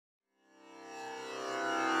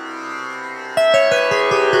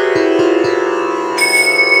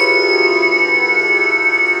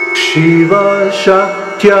Shiva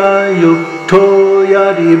Shaktya Yukto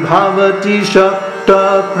Yadi Bhavati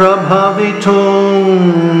Shakta Prabhavitum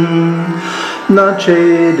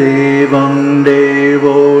Nache Devam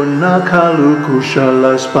Devo Nakalu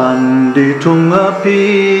Kushala Spanditum Api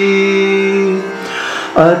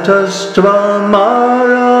Atastva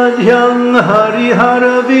Maradhyam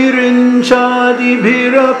Harihara Virinchadi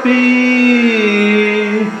Bhirapi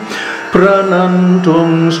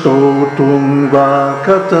Pranantum stotum va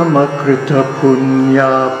katamakrita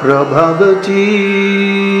punya prabhavati.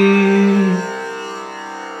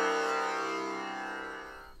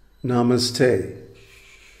 Namaste.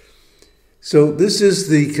 So this is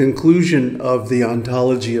the conclusion of the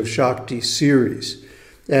Ontology of Shakti series.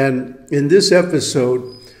 And in this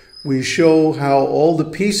episode, we show how all the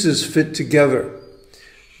pieces fit together.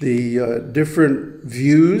 The different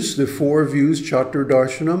views, the four views,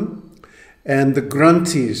 catur-darsanam, and the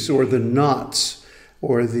granthis, or the knots,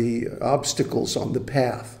 or the obstacles on the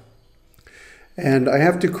path. And I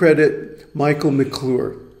have to credit Michael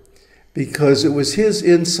McClure, because it was his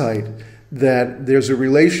insight that there's a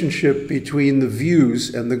relationship between the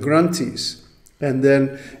views and the granthis. And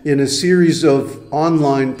then in a series of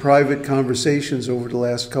online private conversations over the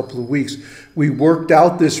last couple of weeks, we worked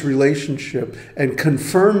out this relationship and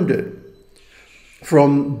confirmed it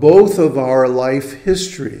from both of our life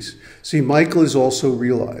histories. See, Michael is also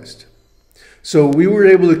realized. So we were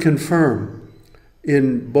able to confirm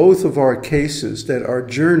in both of our cases that our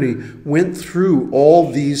journey went through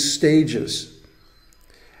all these stages.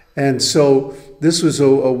 And so this was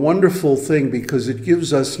a wonderful thing because it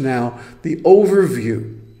gives us now the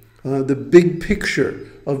overview, the big picture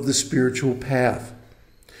of the spiritual path.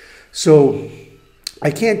 So I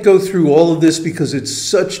can't go through all of this because it's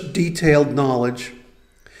such detailed knowledge.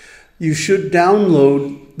 You should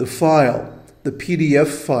download the file, the PDF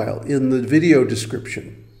file in the video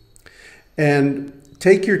description, and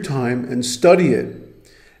take your time and study it,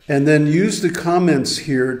 and then use the comments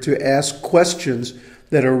here to ask questions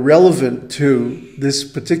that are relevant to this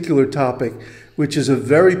particular topic, which is a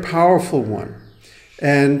very powerful one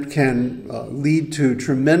and can lead to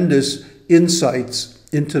tremendous insights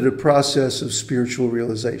into the process of spiritual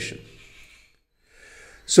realization.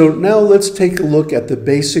 So now let's take a look at the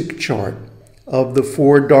basic chart of the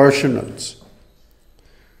four darsanams.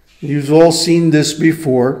 You've all seen this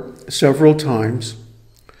before several times.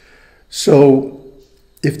 So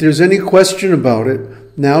if there's any question about it,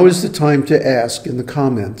 now is the time to ask in the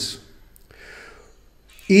comments.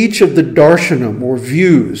 Each of the darshanam, or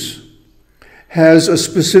views, has a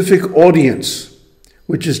specific audience,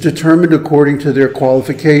 which is determined according to their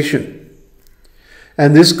qualification.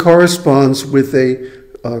 And this corresponds with a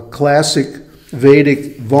classic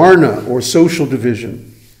Vedic varna, or social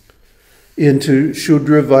division, into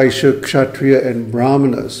Shudra, Vaishya, Kshatriya, and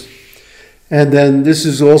Brahmanas. And then this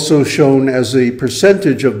is also shown as a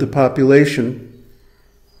percentage of the population.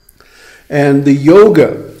 And the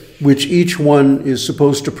yoga, which each one is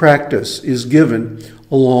supposed to practice, is given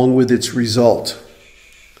along with its result.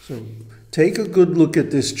 So take a good look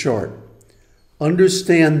at this chart.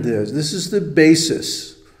 Understand this. This is the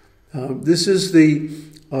basis. This is the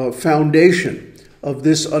foundation of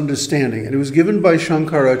this understanding. And it was given by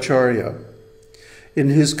Sankaracharya in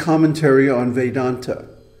his commentary on Vedanta.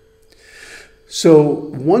 So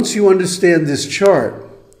once you understand this chart,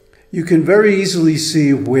 you can very easily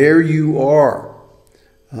see where you are.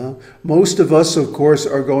 Most of us, of course,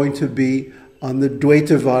 are going to be on the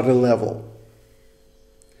Dvaita-vāda level.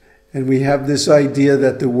 And we have this idea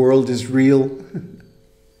that the world is real,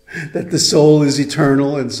 that the soul is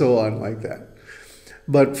eternal, and so on like that.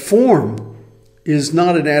 But form is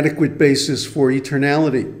not an adequate basis for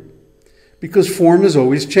eternality, because form is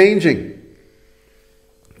always changing.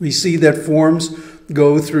 We see that forms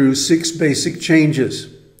go through 6 basic changes: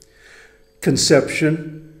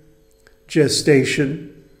 conception,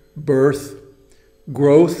 gestation, birth,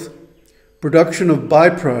 growth, production of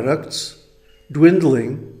byproducts,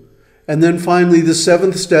 dwindling, and then finally the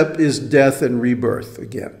 7th step is death and rebirth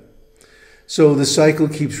again. So the cycle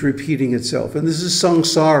keeps repeating itself, and this is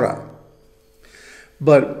samsara.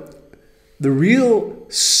 But the real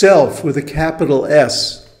self with a capital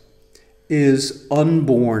S is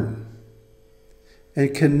unborn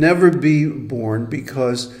and can never be born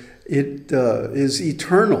because it is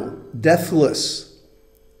eternal, deathless.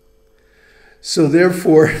 So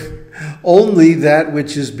therefore, only that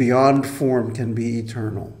which is beyond form can be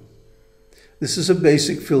eternal. This is a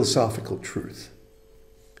basic philosophical truth.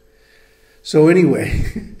 So anyway,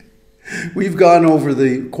 we've gone over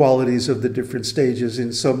the qualities of the different stages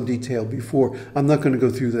in some detail before. I'm not going to go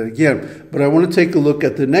through that again, but I want to take a look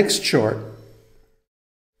at the next chart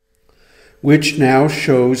which now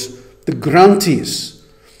shows the granthis.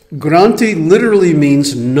 Granthi literally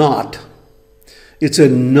means knot. It's a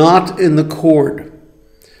knot in the cord,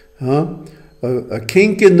 a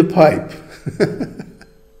kink in the pipe,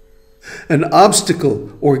 an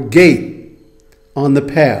obstacle or gate on the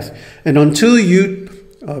path. And until you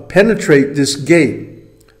penetrate this gate,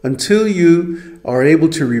 until you are able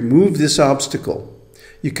to remove this obstacle,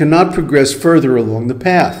 you cannot progress further along the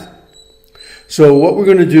path. So what we're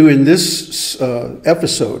going to do in this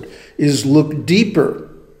episode is look deeper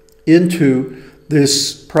into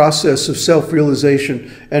this process of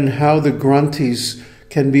self-realization and how the granthis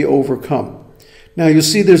can be overcome. Now you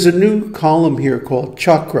see there's a new column here called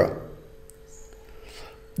chakra.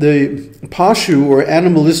 The pashu or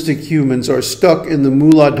animalistic humans are stuck in the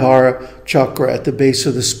Muladhara chakra at the base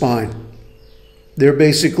of the spine. They're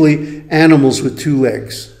basically animals with two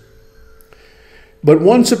legs. But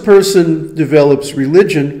once a person develops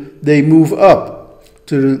religion, they move up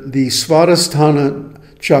to the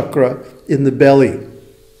Svadhisthana chakra in the belly.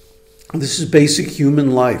 This is basic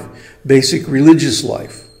human life, basic religious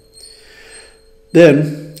life.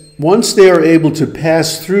 Then, once they are able to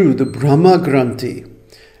pass through the Brahma Granthi,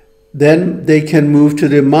 then they can move to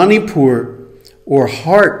the Manipur or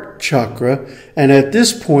heart chakra, and at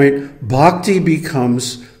this point, bhakti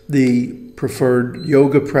becomes the preferred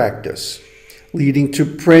yoga practice, leading to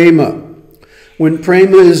prema. When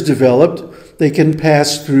prema is developed, they can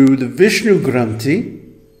pass through the Vishnu Granthi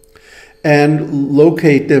and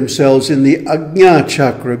locate themselves in the Ajna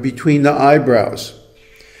chakra between the eyebrows.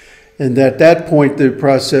 And at that point, the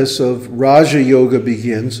process of Raja Yoga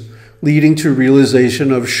begins, leading to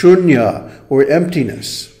realization of shunya, or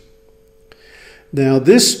emptiness. Now,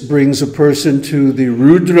 this brings a person to the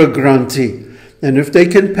Rudra Granthi. And if they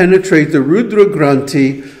can penetrate the Rudra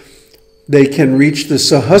Granthi, they can reach the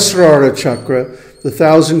Sahasrara chakra, the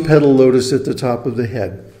 1,000-petal lotus at the top of the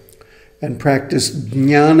head, and practice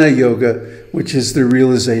jnana yoga, which is the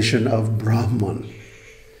realization of Brahman.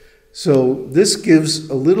 So this gives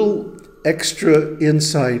a little extra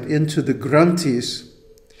insight into the granthis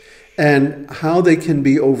and how they can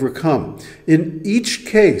be overcome. In each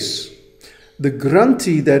case, the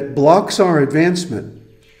granthi that blocks our advancement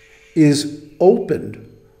is opened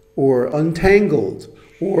or untangled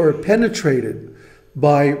or penetrated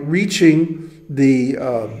by reaching the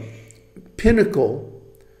pinnacle,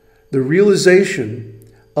 the realization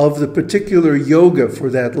of the particular yoga for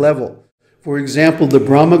that level. For example, the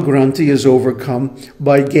Brahma Granthi is overcome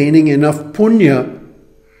by gaining enough punya.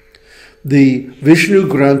 The Vishnu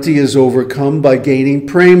Granthi is overcome by gaining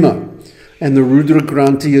prema. And the Rudra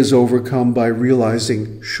Granthi is overcome by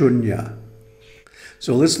realizing shunya.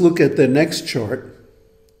 So let's look at the next chart.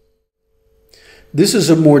 This is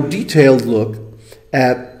a more detailed look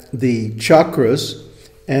at the chakras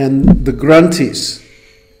and the granthis.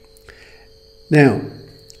 Now,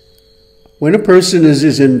 when a person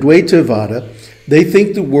is in Dvaita-vāda, they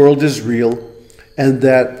think the world is real and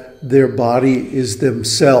that their body is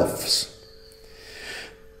themselves.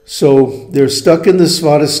 So they're stuck in the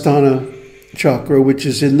Svadhisthana chakra, which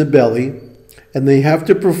is in the belly, and they have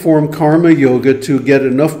to perform karma yoga to get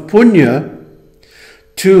enough punya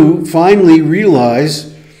to finally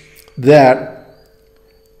realize that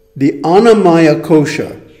the Annamaya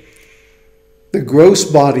kosha, the gross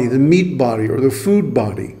body, the meat body, or the food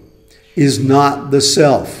body, is not the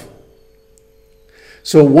self.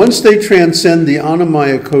 So once they transcend the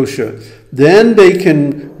Annamaya kosha, then they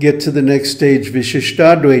can get to the next stage,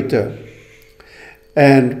 Viśiṣṭādvaita,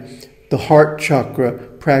 and the heart chakra,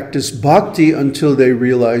 practice bhakti until they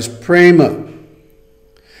realize prema.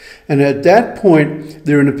 And at that point,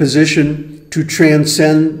 they're in a position to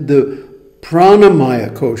transcend the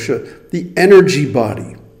pranamaya kosha, the energy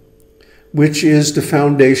body, which is the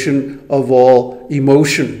foundation of all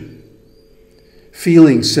emotion,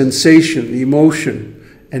 feeling, sensation,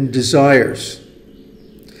 emotion, and desires.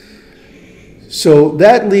 So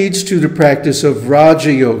that leads to the practice of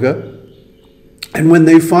Raja Yoga. And when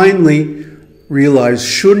they finally realize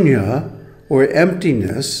shunya, or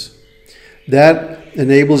emptiness, that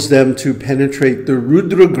enables them to penetrate the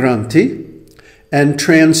Rudra Granthi and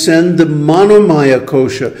transcend the Manomaya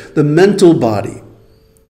kosha, the mental body.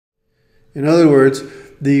 In other words,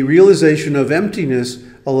 the realization of emptiness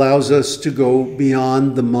allows us to go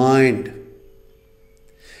beyond the mind.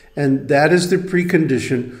 And that is the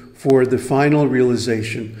precondition for the final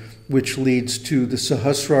realization, which leads to the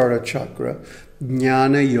Sahasrara chakra,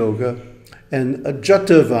 jnana yoga, and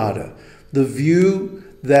ajata-vāda, the view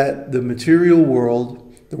that the material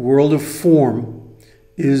world, the world of form,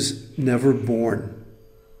 is never born.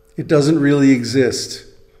 It doesn't really exist.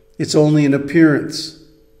 It's only an appearance.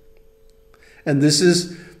 And this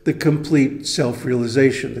is the complete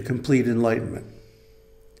self-realization, the complete enlightenment.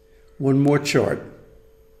 One more chart.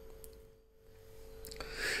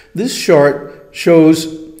 This chart shows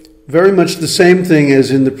very much the same thing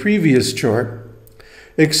as in the previous chart,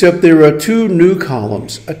 except there are two new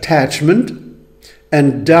columns, attachment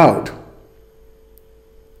and doubt.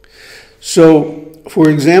 So, for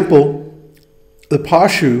example, the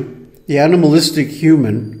Pashu, the animalistic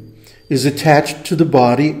human, is attached to the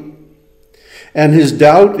body, and his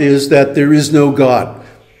doubt is that there is no God.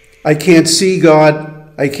 I can't see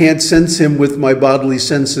God, I can't sense him with my bodily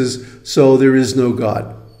senses, so there is no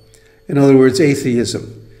God. In other words,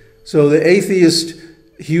 atheism. So the atheist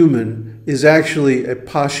human is actually a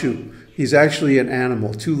Pashu. He's actually an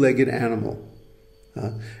animal, two-legged animal.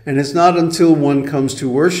 And it's not until one comes to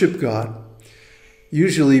worship God,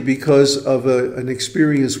 usually because of an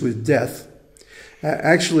experience with death.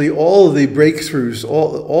 Actually, all of the breakthroughs,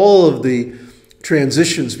 all of the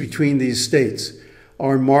transitions between these states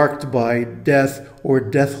are marked by death or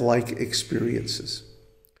death-like experiences.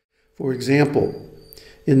 For example,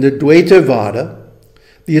 in the Dvaita-vāda,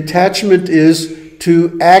 the attachment is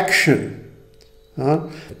to action.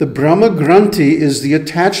 The Brahma granthi is the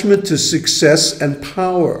attachment to success and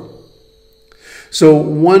power. So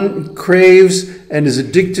one craves and is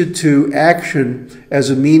addicted to action as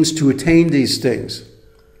a means to attain these things.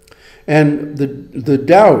 And the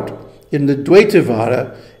doubt in the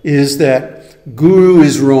Dvaita-vāda is that Guru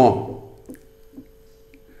is wrong.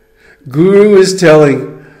 Guru is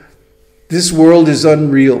telling, this world is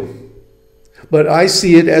unreal, but I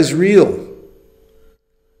see it as real.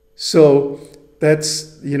 So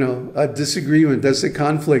that's, a disagreement. That's a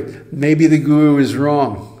conflict. Maybe the Guru is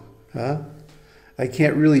wrong. I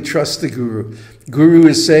can't really trust the Guru. Guru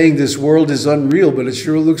is saying this world is unreal, but it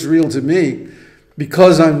sure looks real to me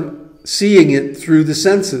because I'm seeing it through the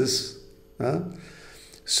senses.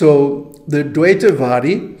 So the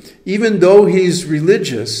Dvaitavadi, even though he's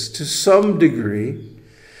religious to some degree,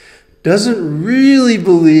 doesn't really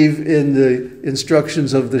believe in the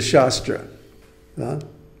instructions of the Shastra.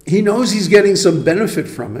 He knows he's getting some benefit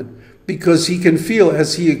from it because he can feel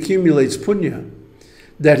as he accumulates punya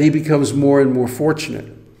that he becomes more and more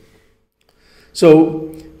fortunate.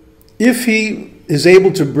 So if he is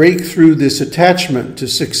able to break through this attachment to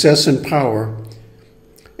success and power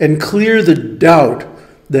and clear the doubt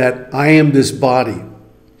that I am this body,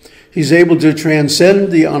 he's able to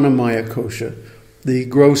transcend the Annamaya kosha, the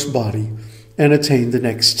gross body, and attain the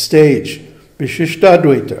next stage,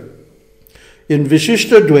 Viśiṣṭādvaita. In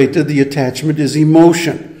Viśiṣṭādvaita, the attachment is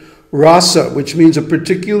emotion, rasa, which means a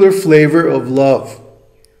particular flavor of love,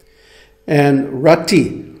 and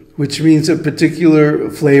rati, which means a particular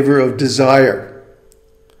flavor of desire.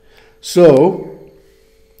 So,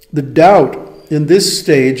 the doubt in this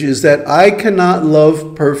stage is that I cannot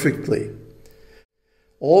love perfectly.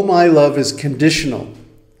 All my love is conditional.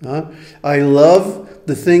 I love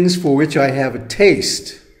the things for which I have a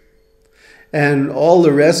taste. And all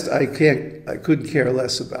the rest I couldn't care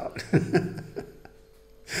less about.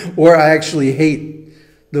 Or I actually hate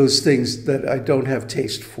those things that I don't have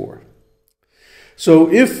taste for.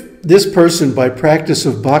 So if this person, by practice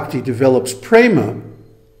of bhakti, develops prema,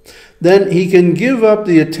 then he can give up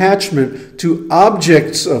the attachment to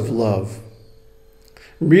objects of love,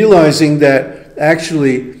 realizing that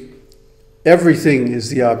actually everything is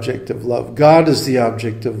the object of love. God is the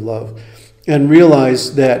object of love, and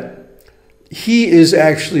realize that he is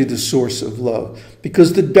actually the source of love.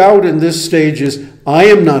 Because the doubt in this stage is, I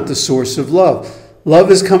am not the source of love.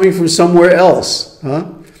 Love is coming from somewhere else,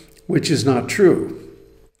 which is not true.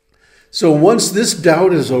 So once this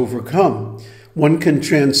doubt is overcome, one can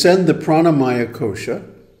transcend the pranamaya kosha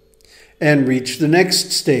and reach the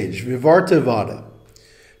next stage, Vivarta-vāda.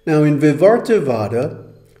 Now in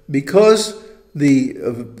Vivarta-vāda, because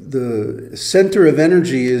the center of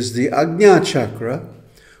energy is the Anāhata-cakra,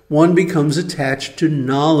 one becomes attached to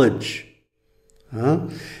knowledge.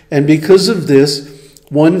 And because of this,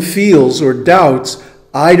 one feels or doubts,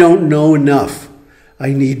 I don't know enough.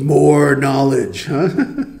 I need more knowledge.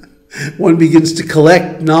 One begins to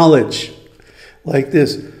collect knowledge like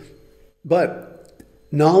this. But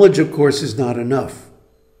knowledge, of course, is not enough.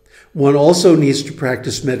 One also needs to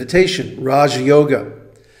practice meditation, Raja Yoga.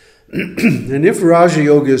 And if Raja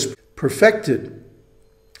Yoga is perfected,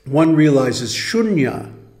 one realizes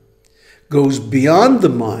shunya, goes beyond the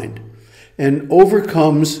mind, and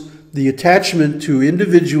overcomes the attachment to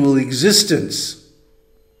individual existence.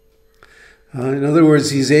 In other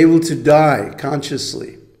words, he's able to die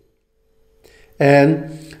consciously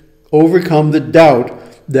and overcome the doubt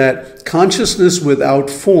that consciousness without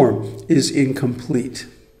form is incomplete.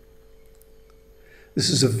 This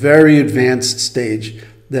is a very advanced stage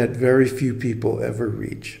that very few people ever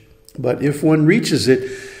reach. But if one reaches it,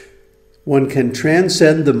 one can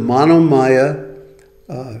transcend the manomaya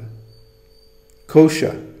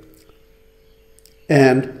kosha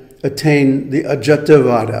and attain the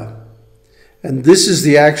ajatavada. And this is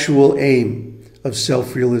the actual aim of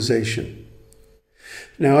self-realization.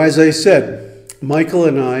 Now, as I said, Michael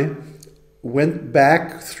and I went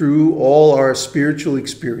back through all our spiritual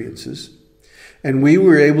experiences, and we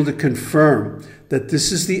were able to confirm that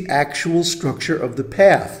this is the actual structure of the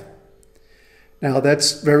path. Now,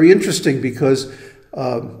 that's very interesting because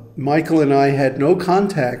Michael and I had no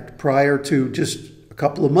contact prior to just a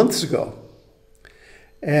couple of months ago.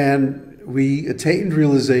 And we attained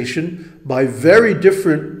realization by very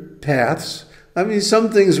different paths. I mean, some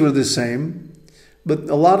things were the same, but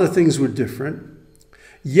a lot of things were different.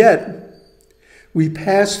 Yet, we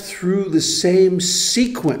passed through the same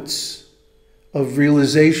sequence of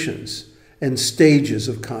realizations and stages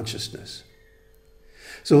of consciousness.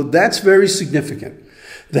 So that's very significant.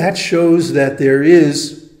 That shows that there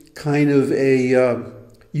is kind of a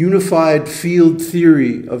unified field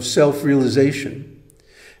theory of self-realization,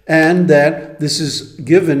 and that this is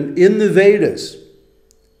given in the Vedas.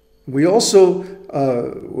 We also,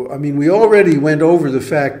 we already went over the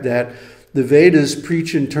fact that the Vedas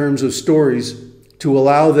preach in terms of stories to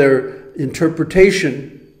allow their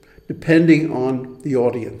interpretation depending on the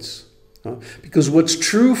audience. Because what's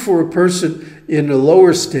true for a person in a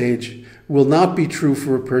lower stage will not be true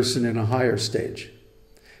for a person in a higher stage.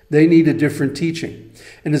 They need a different teaching.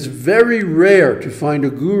 And it's very rare to find a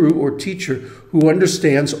guru or teacher who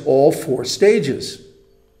understands all four stages.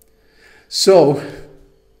 So,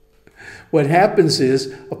 what happens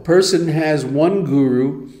is a person has one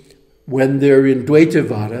guru when they're in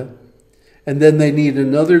Dvaita-vāda, and then they need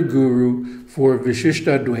another guru for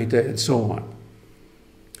Viśiṣṭādvaita and so on.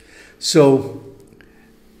 So,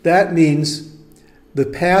 that means the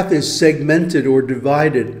path is segmented or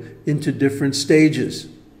divided into different stages.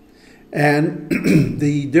 And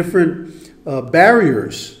the different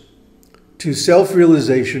barriers to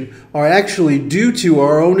self-realization are actually due to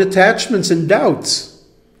our own attachments and doubts.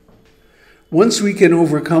 Once we can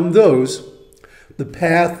overcome those, the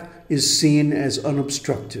path is seen as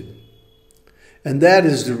unobstructed. And that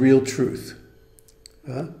is the real truth.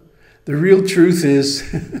 The real truth is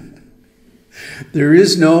there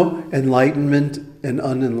is no enlightenment and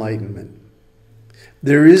unenlightenment.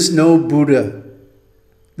 There is no Buddha.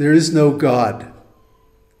 There is no God.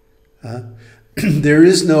 There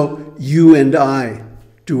is no you and I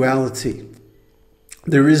duality.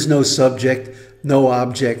 There is no subject, no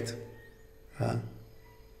object.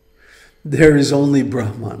 There is only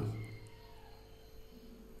Brahman.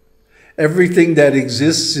 Everything that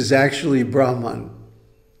exists is actually Brahman.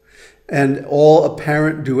 And all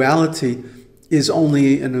apparent duality is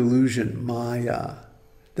only an illusion, maya,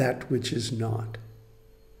 that which is not.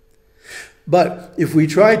 But if we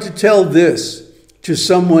try to tell this to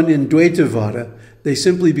someone in Dvaita-vāda, they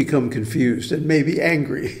simply become confused and maybe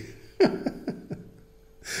angry.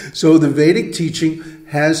 So the Vedic teaching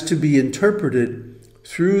has to be interpreted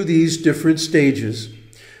through these different stages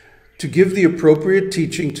to give the appropriate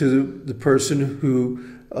teaching to the person who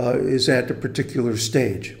is at a particular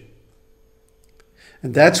stage.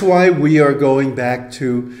 And that's why we are going back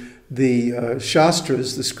to the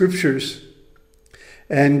Shastras, the scriptures,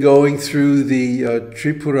 and going through the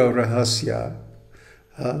Tripura Rahasya,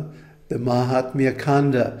 the Mahatmya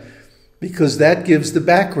Kanda, because that gives the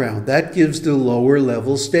background, that gives the lower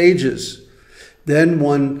level stages. Then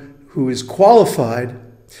one who is qualified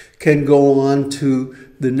can go on to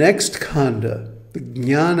the next Kanda, the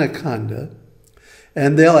Jnana Kanda,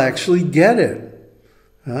 and they'll actually get it.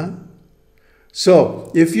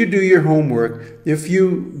 So, if you do your homework, if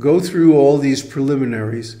you go through all these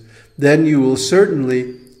preliminaries, then you will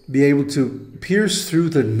certainly be able to pierce through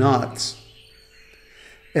the knots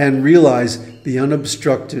and realize the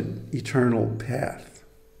unobstructed eternal path.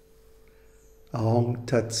 Aum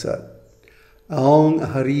Tat Sat. Aum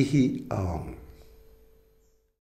Harihi Aum.